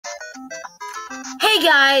Hey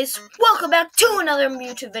guys, welcome back to another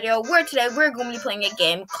YouTube video where today we're going to be playing a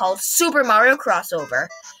game called Super Mario Crossover.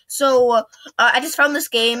 So, I just found this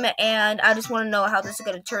game and I just want to know how this is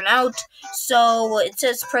going to turn out. So, it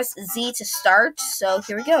says press Z to start, so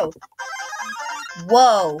here we go.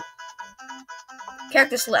 Whoa.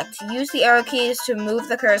 Character select. Use the arrow keys to move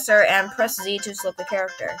the cursor and press Z to select the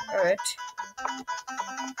character. Alright.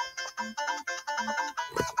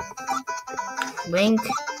 Link.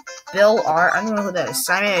 Bill R. I don't know who that is.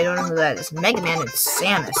 Simon, I don't know who that is. Mega Man and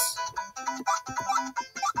Samus.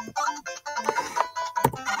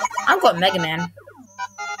 I'm going Mega Man.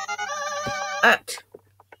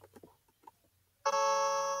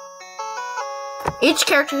 Each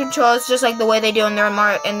character controls just like the way they do in their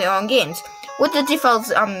own games, with the default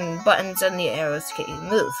buttons and the arrows to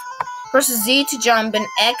move. Press Z to jump and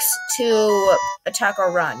X to attack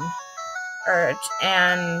or run.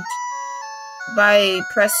 And by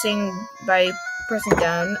pressing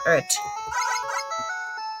down,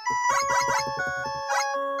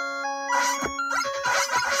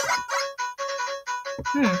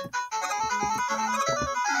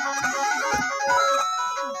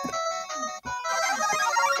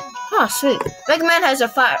 Oh, sweet. Mega Man has a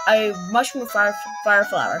mushroom fire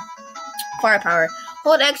power.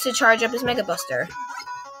 Hold X to charge up his Mega Buster.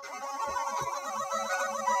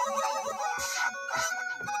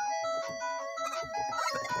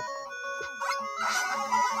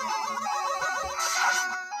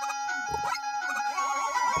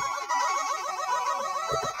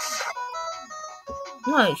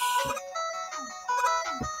 Nice.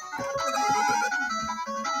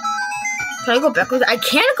 Can I go backwards? I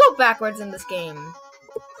can't go backwards in this game.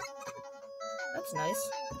 That's nice.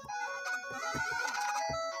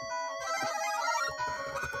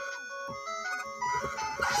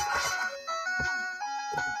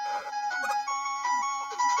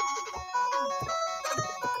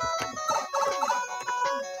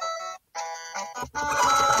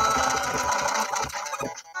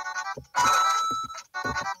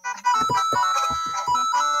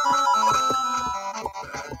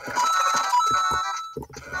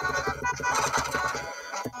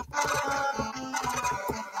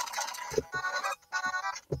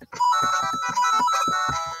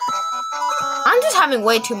 I'm just having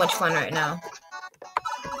way too much fun right now.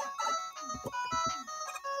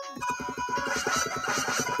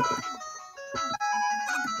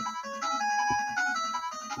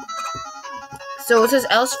 So it says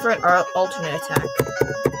else for an alternate attack.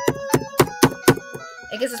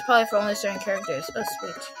 I guess it's probably for only certain characters. Oh,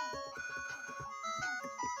 sweet.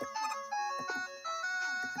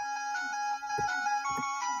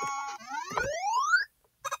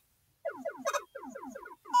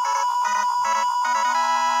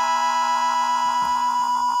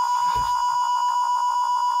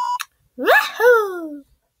 Woohoo!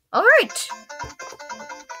 Alright.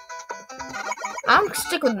 I'm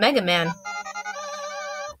stick with Mega Man.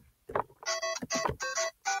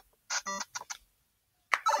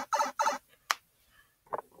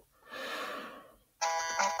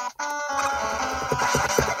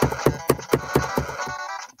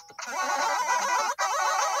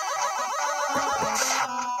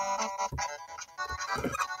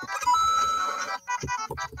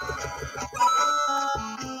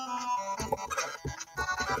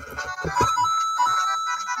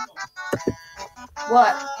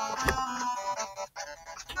 What?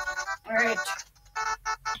 Alright.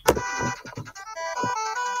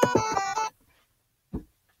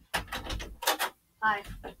 Hi.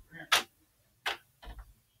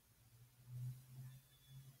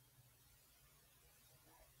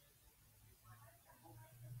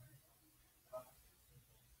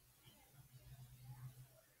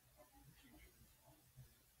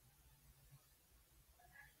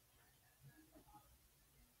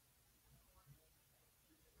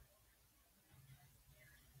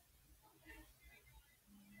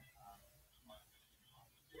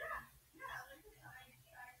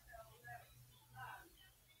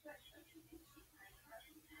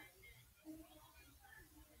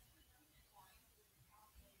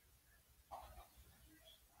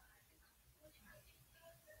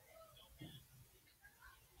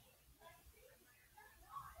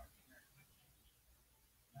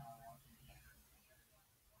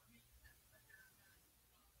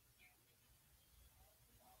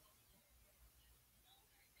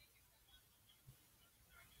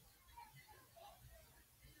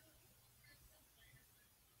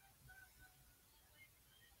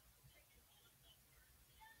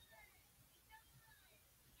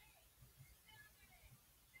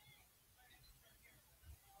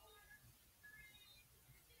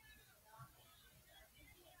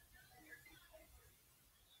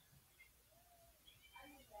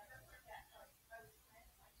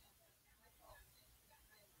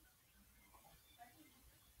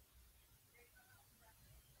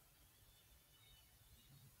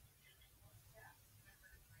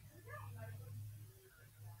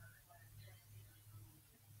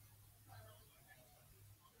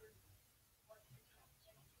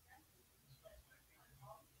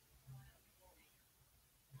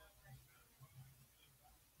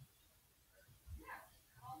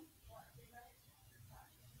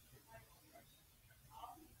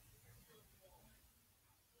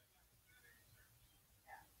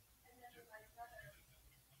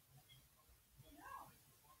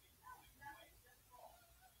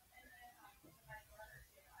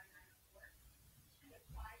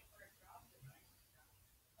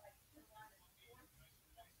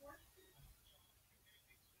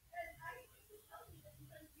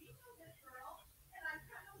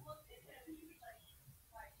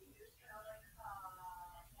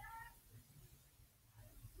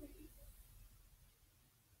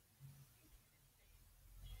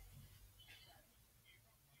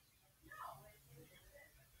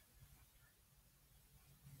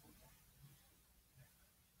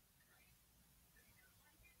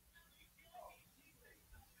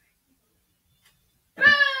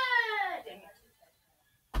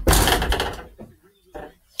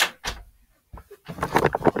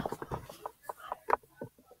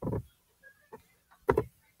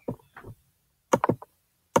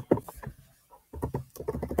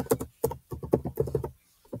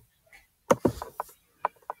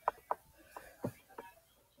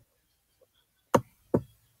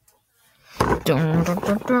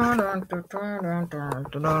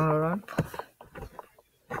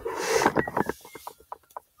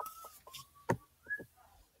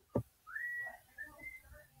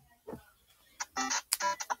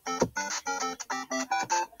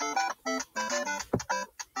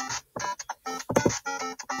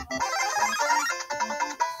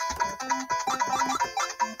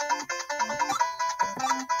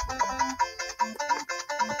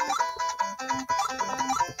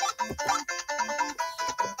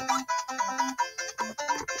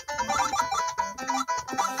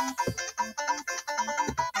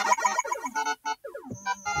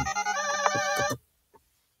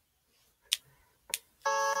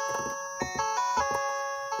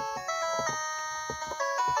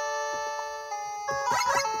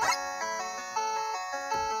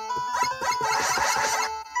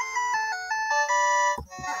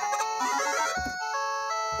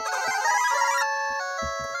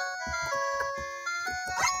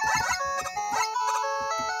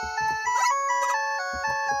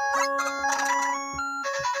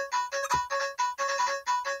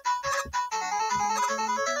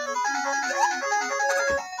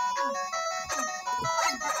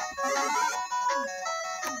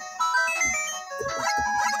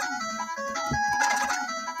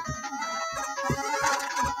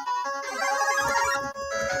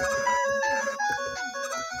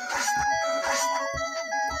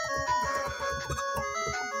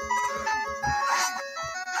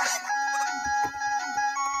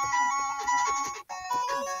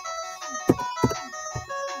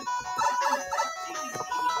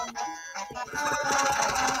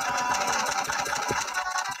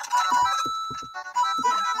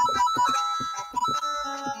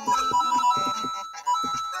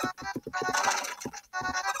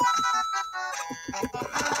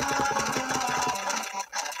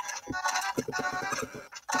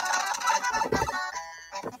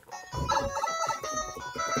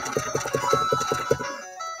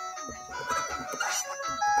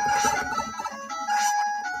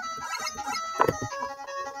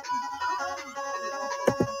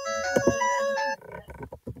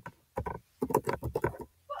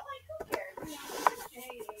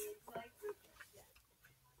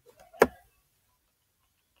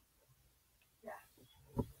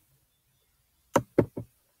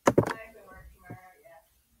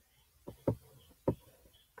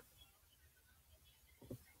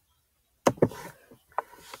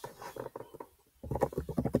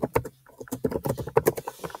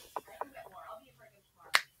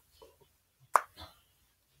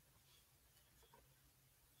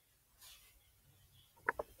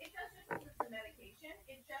 It does just with the medication.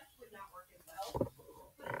 It just would not